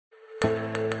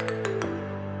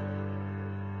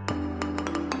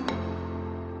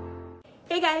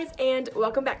Hey guys, and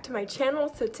welcome back to my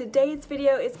channel. So today's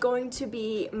video is going to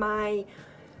be my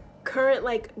current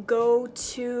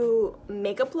go-to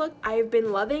makeup look. I've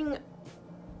been loving,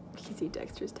 you see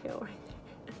Dexter's tail right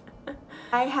there.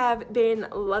 I have been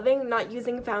loving not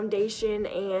using foundation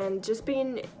and just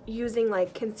been using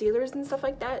like concealers and stuff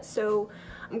like that. So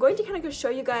I'm going to kind of show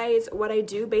you guys what I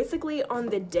do basically on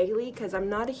the daily, because I'm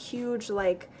not a huge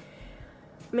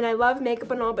I mean, I love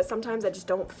makeup and all, but sometimes I just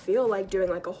don't feel like doing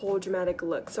like a whole dramatic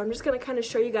look. So I'm just gonna kind of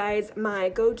show you guys my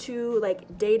go-to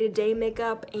like day-to-day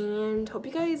makeup and hope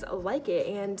you guys like it.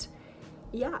 And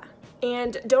yeah,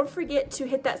 and don't forget to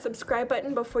hit that subscribe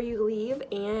button before you leave,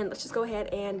 and let's just go ahead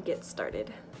and get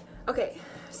started. Okay,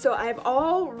 so I've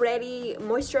already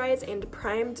moisturized and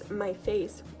primed my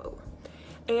face. Whoa.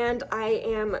 And I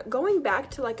am going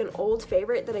back to like an old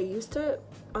favorite that I used to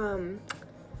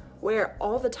wear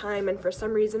all the time, and for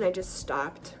some reason I just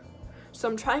stopped. So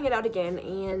I'm trying it out again,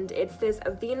 and it's this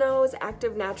Aveeno's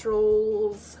Active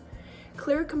Naturals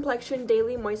Clear Complexion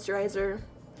Daily Moisturizer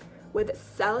with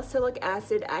salicylic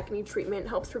acid acne treatment.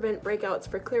 Helps prevent breakouts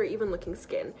for clear, even looking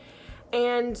skin.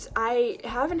 And I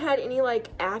haven't had any like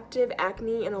active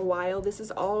acne in a while. This is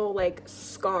all like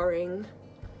scarring,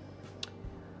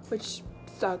 which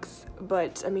sucks,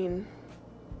 but I mean,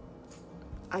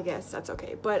 I guess that's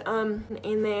okay. But and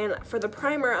then for the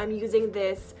primer, I'm using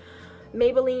this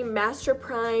Maybelline Master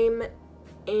Prime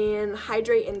in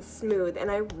Hydrate and Smooth,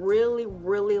 and I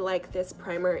really like this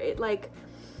primer. It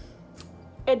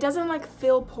doesn't like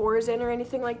fill pores in or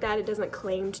anything like that. It doesn't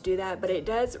claim to do that, but it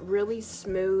does really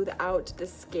smooth out the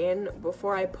skin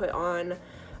before I put on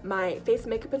my face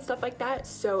makeup and stuff like that.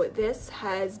 So this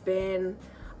has been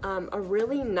a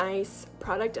really nice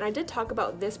product, and I did talk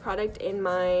about this product in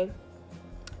my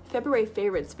February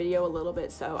favorites video a little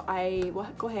bit, so I will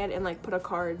go ahead and like put a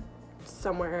card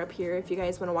somewhere up here if you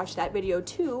guys want to watch that video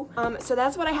too. So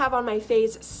that's what I have on my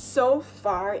face so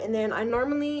far, and then I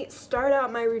normally start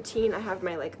out my routine. I have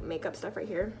my like makeup stuff right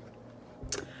here.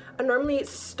 I normally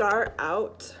start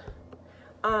out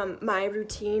my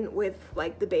routine with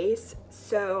like the base,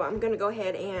 so I'm gonna go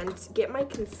ahead and get my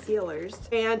concealers,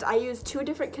 and I use two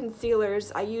different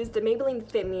concealers. I use the Maybelline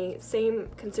Fit Me, same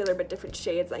concealer but different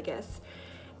shades, I guess.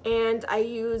 And I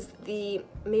use the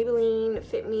Maybelline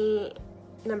Fit Me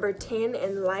number 10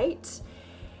 in light,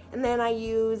 and then I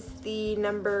use the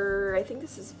number, I think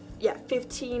this is, yeah,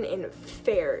 15 in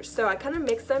fair. So I kind of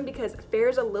mix them because fair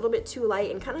is a little bit too light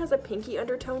and kind of has a pinky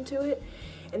undertone to it,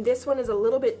 and this one is a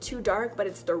little bit too dark, but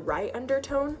it's the right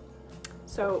undertone.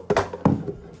 So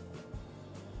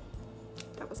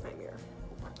that was my mirror,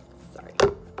 sorry.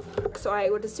 So I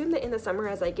would assume that in the summer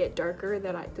as I get darker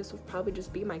that this would probably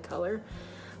just be my color,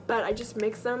 but I just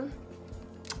mix them.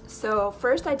 So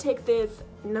first I take this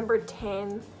number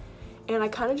 10 and I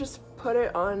kind of just put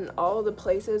it on all the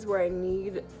places where I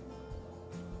need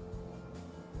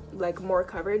like more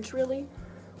coverage, really,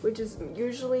 which is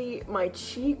usually my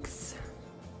cheeks,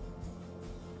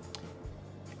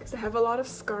 because I have a lot of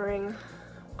scarring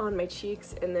on my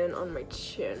cheeks, and then on my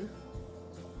chin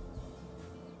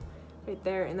right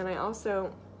there. And then I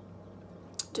also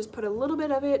just put a little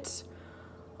bit of it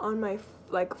on my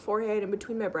like forehead and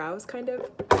between my brows, kind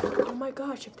of. Oh my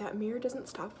gosh, if that mirror doesn't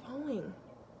stop falling.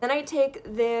 Then I take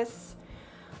this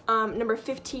number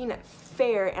 15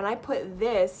 fair, and I put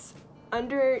this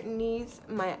underneath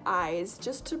my eyes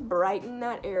just to brighten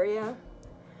that area.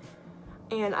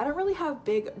 And I don't really have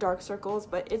big dark circles,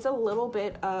 but it's a little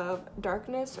bit of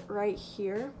darkness right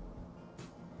here,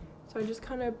 so I just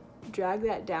kind of drag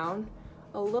that down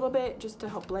a little bit just to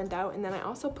help blend out. And then I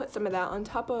also put some of that on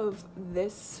top of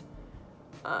this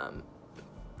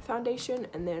foundation,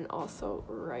 and then also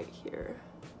right here.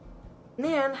 And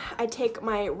then I take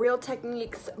my Real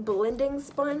Techniques blending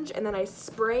sponge, and then I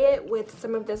spray it with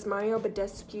some of this Mario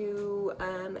Badescu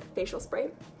facial spray,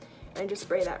 and just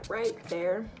spray that right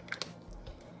there.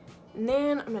 And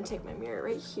then I'm gonna take my mirror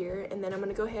right here, and then I'm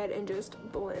gonna go ahead and just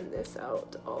blend this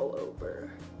out all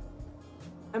over.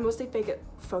 I mostly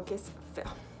focus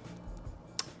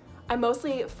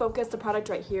the product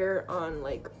right here on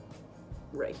like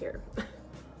right here.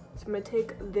 So I'm gonna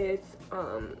take this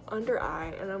under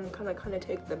eye, and I'm gonna kind of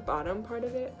take the bottom part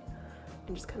of it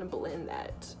and just kind of blend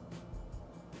that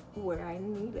where I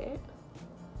need it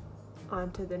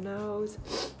onto the nose,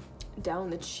 down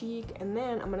the cheek, and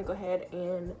then I'm gonna go ahead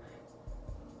and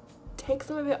take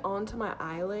some of it onto my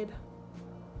eyelid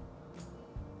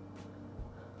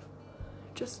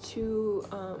just to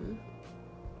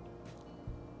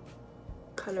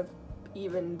kind of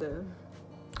even the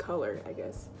color, I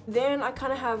guess. Then I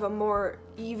kind of have a more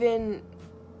even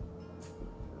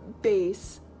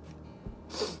base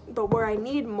But where I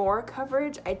need more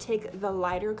coverage, I take the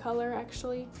lighter color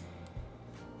actually,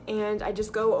 and I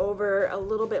just go over a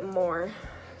little bit more.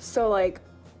 So like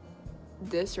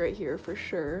this right here for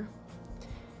sure.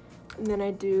 And then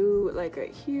I do like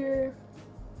right here.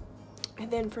 And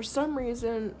then for some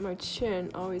reason, my chin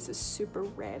always is super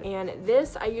red. And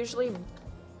this I usually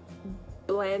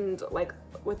blend like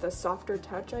with a softer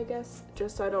touch, I guess,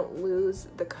 just so I don't lose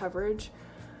the coverage.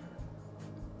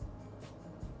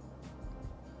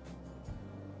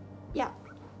 Yeah.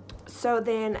 So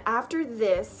then after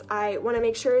this, I want to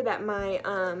make sure that my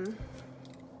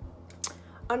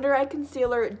under eye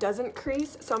concealer doesn't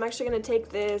crease. So I'm actually going to take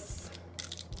this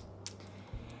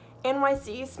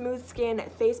NYC Smooth Skin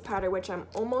face powder, which I'm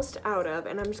almost out of,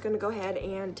 and I'm just going to go ahead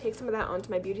and take some of that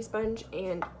onto my beauty sponge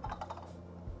and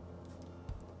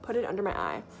put it under my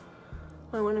eye.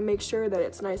 I want to make sure that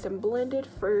it's nice and blended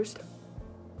first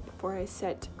before I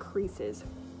set creases.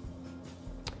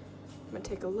 I'm going to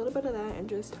take a little bit of that and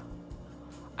just,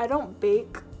 I don't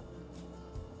bake,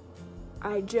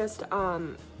 I just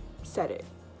set it.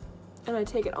 And I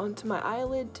take it onto my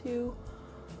eyelid too,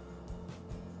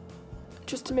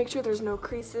 just to make sure there's no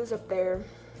creases up there.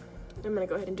 I'm gonna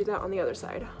go ahead and do that on the other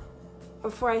side.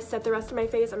 Before I set the rest of my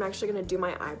face, I'm actually gonna do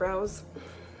my eyebrows.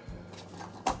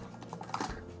 I'm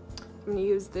gonna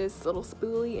use this little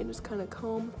spoolie and just kind of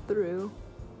comb through.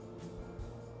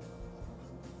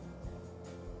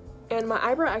 And my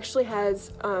eyebrow actually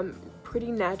has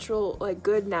pretty natural, like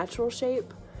good natural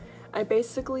shape. I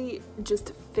basically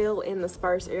just fill in the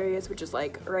sparse areas, which is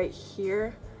like right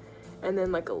here, and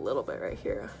then like a little bit right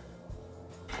here.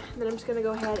 And then I'm just gonna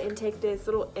go ahead and take this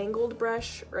little angled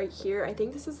brush right here. I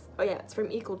think this is, oh yeah, it's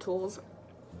from Equal Tools.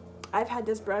 I've had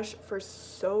this brush for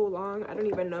so long, I don't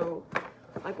even know,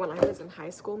 like when I was in high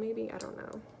school maybe, I don't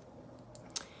know.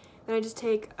 Then I just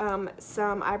take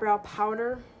some eyebrow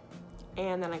powder,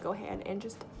 and then I go ahead and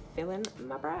just fill in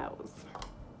my brows.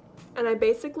 And I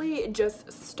basically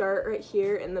just start right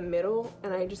here in the middle,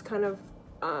 and I just kind of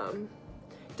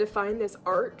define this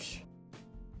arch.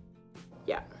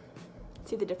 Yeah.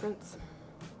 See the difference?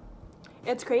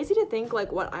 It's crazy to think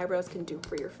like what eyebrows can do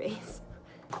for your face.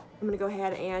 I'm gonna go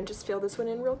ahead and just fill this one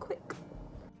in real quick.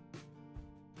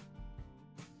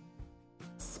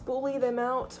 Spoolie them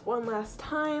out one last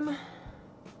time.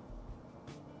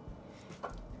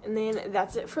 And then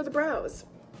that's it for the brows.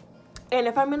 And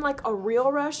if I'm in like a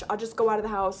real rush, I'll just go out of the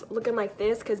house looking like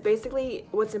this, because basically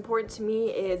what's important to me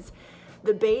is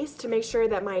the base to make sure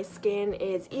that my skin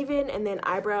is even, and then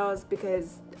eyebrows,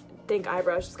 because I think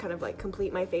eyebrows just kind of like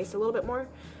complete my face a little bit more.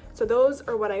 So those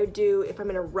are what I would do if I'm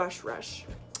in a rush.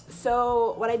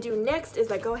 So what I do next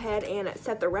is I go ahead and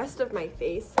set the rest of my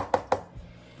face.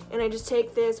 And I just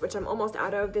take this, which I'm almost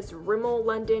out of, this Rimmel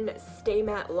London Stay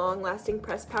Matte Long Lasting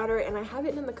Pressed Powder, and I have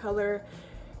it in the color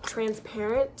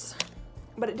Transparent,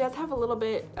 but it does have a little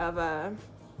bit of a,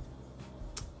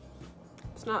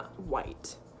 it's not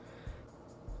white.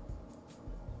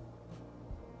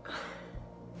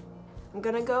 I'm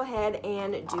gonna go ahead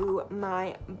and do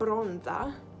my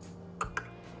bronzer.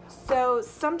 So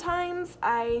sometimes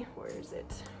where is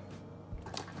it?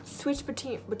 Switch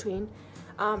between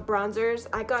bronzers.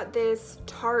 I got this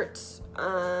Tarte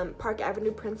Park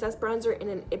Avenue Princess bronzer in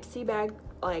an Ipsy bag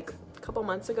like a couple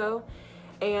months ago,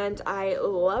 and I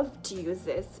love to use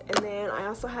this. And then I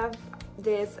also have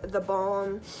this The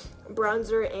Balm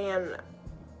bronzer and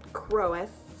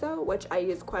Croeso, which I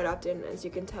use quite often, as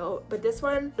you can tell, but this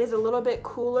one is a little bit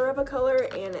cooler of a color,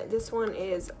 and this one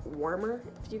is warmer.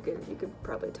 If you could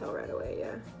probably tell right away.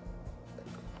 Yeah.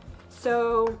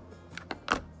 So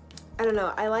I don't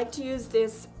know, I like to use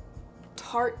this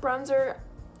Tarte bronzer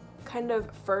kind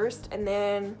of first, and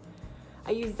then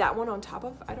I use that one on top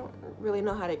of, I don't really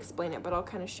know how to explain it, but I'll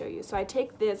kind of show you. So I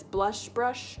take this blush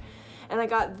brush, and I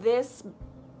got this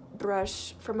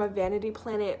brush from a Vanity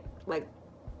Planet like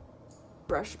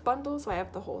brush bundle, so I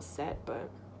have the whole set, but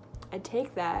I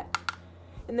take that,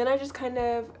 and then I just kind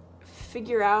of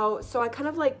figure out, so I kind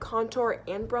of like contour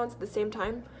and bronze at the same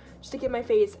time, just to give my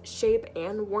face shape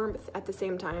and warmth at the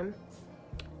same time.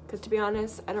 Because to be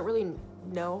honest, I don't really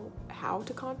know how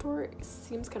to contour. It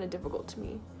seems kind of difficult to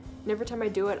me. And every time I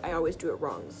do it, I always do it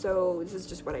wrong. So this is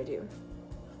just what I do.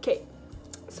 Okay,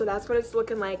 so that's what it's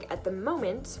looking like at the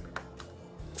moment.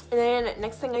 And then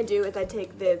next thing I do is I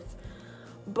take this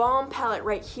Balm palette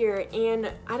right here,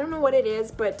 and I don't know what it is,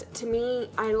 but to me,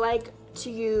 I like to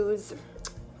use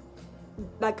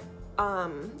like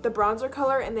the bronzer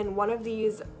color and then one of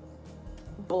these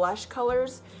blush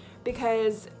colors,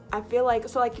 because I feel like,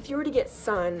 so like if you were to get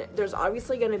sun, there's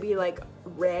obviously going to be like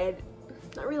red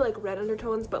not really like red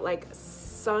undertones, but like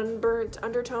sunburnt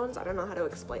undertones. I don't know how to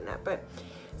explain that, but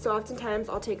so oftentimes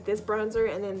I'll take this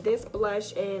bronzer and then this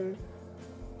blush in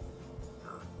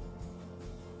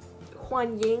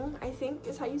Huan Ying, I think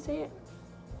is how you say it.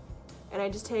 And I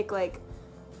just take like,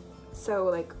 so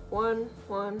like one,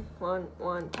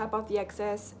 tap off the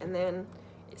excess, and then,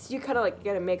 so you kind of like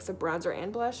get a mix of bronzer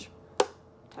and blush,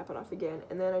 tap it off again,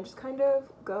 and then I just kind of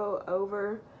go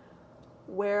over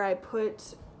where I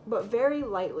put, but very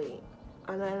lightly,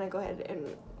 and then I go ahead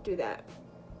and do that,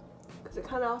 because it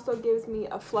kind of also gives me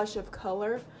a flush of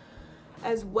color,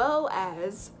 as well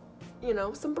as, you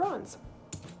know, some bronze.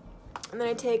 And then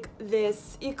I take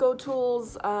this Eco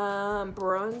Tools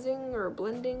bronzing or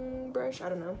blending brush, I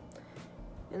don't know.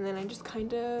 And then I just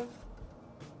kind of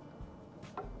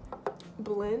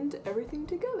blend everything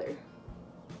together.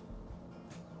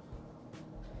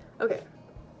 Okay,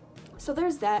 so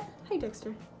there's that. Hi,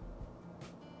 Dexter.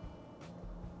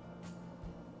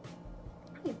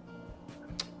 Hi.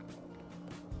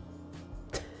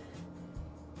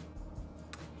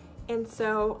 And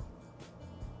so,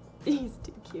 he's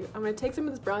too cute. I'm gonna take some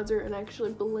of this bronzer and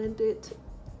actually blend it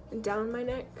down my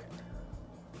neck,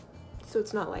 so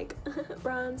it's not like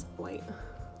bronze white.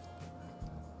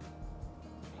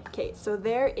 Okay, so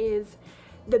there is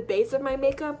the base of my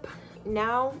makeup.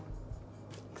 Now,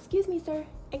 excuse me, sir.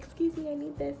 Excuse me, I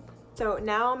need this. So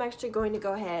now I'm actually going to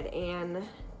go ahead and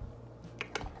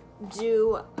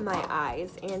do my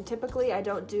eyes. And typically I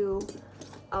don't do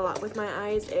a lot with my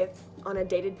eyes if on a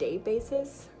day-to-day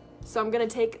basis. So I'm gonna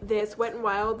take this Wet n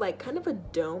Wild, like kind of a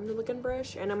domed looking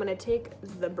brush, and I'm gonna take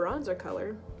the bronzer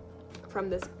color from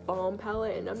this Balm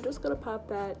palette, and I'm just gonna pop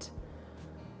that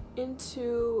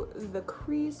into the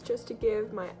crease just to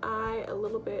give my eye a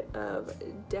little bit of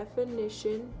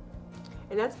definition.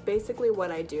 And that's basically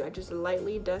what I do. I just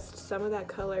lightly dust some of that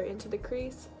color into the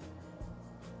crease,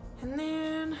 and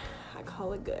then I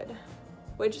call it good.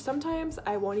 Which sometimes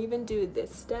I won't even do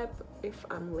this step if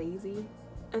I'm lazy,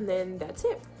 and then that's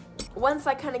it. Once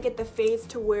I kind of get the face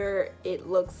to where it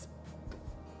looks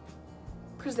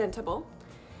presentable,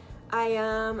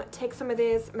 I take some of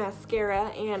this mascara,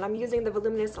 and I'm using the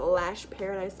Voluminous Lash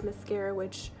Paradise mascara,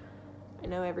 which I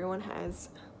know everyone has.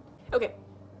 Okay,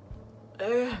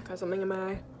 got something in my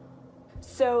eye.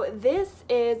 So this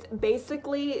is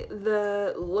basically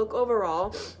the look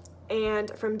overall, and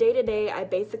from day to day I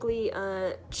basically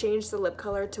change the lip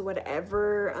color to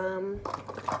whatever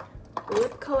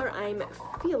lip color I'm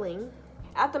feeling.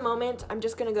 At the moment I'm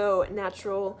just gonna go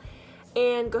natural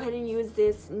and go ahead and use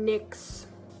this NYX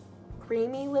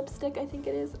creamy lipstick, I think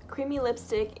it is. Creamy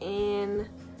lipstick in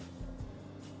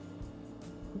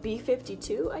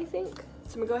B52, I think.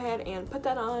 So I'm gonna go ahead and put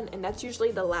that on, and that's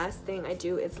usually the last thing I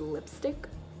do is lipstick.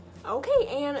 Okay,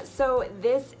 and so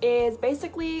this is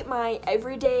basically my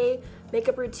everyday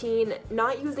makeup routine,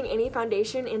 not using any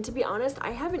foundation. And to be honest,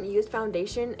 I haven't used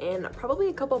foundation in probably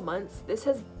a couple months. This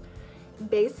has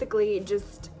basically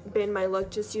just been my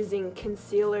look, just using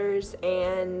concealers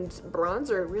and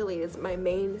bronzer really is my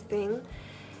main thing.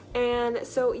 And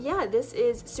so yeah, this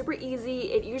is super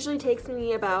easy. It usually takes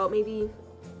me about maybe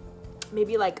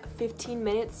like 15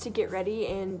 minutes to get ready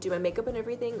and do my makeup and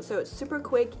everything, so it's super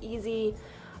quick, easy.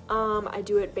 I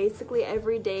do it basically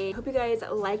every day. Hope you guys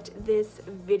liked this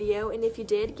video, and if you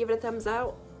did, give it a thumbs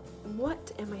up.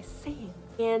 What am I saying?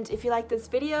 And if you like this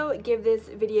video, give this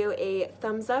video a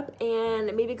thumbs up,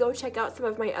 and maybe go check out some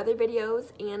of my other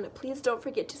videos, and please don't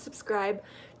forget to subscribe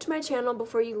to my channel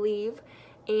before you leave,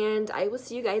 and I will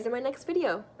see you guys in my next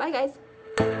video. Bye guys!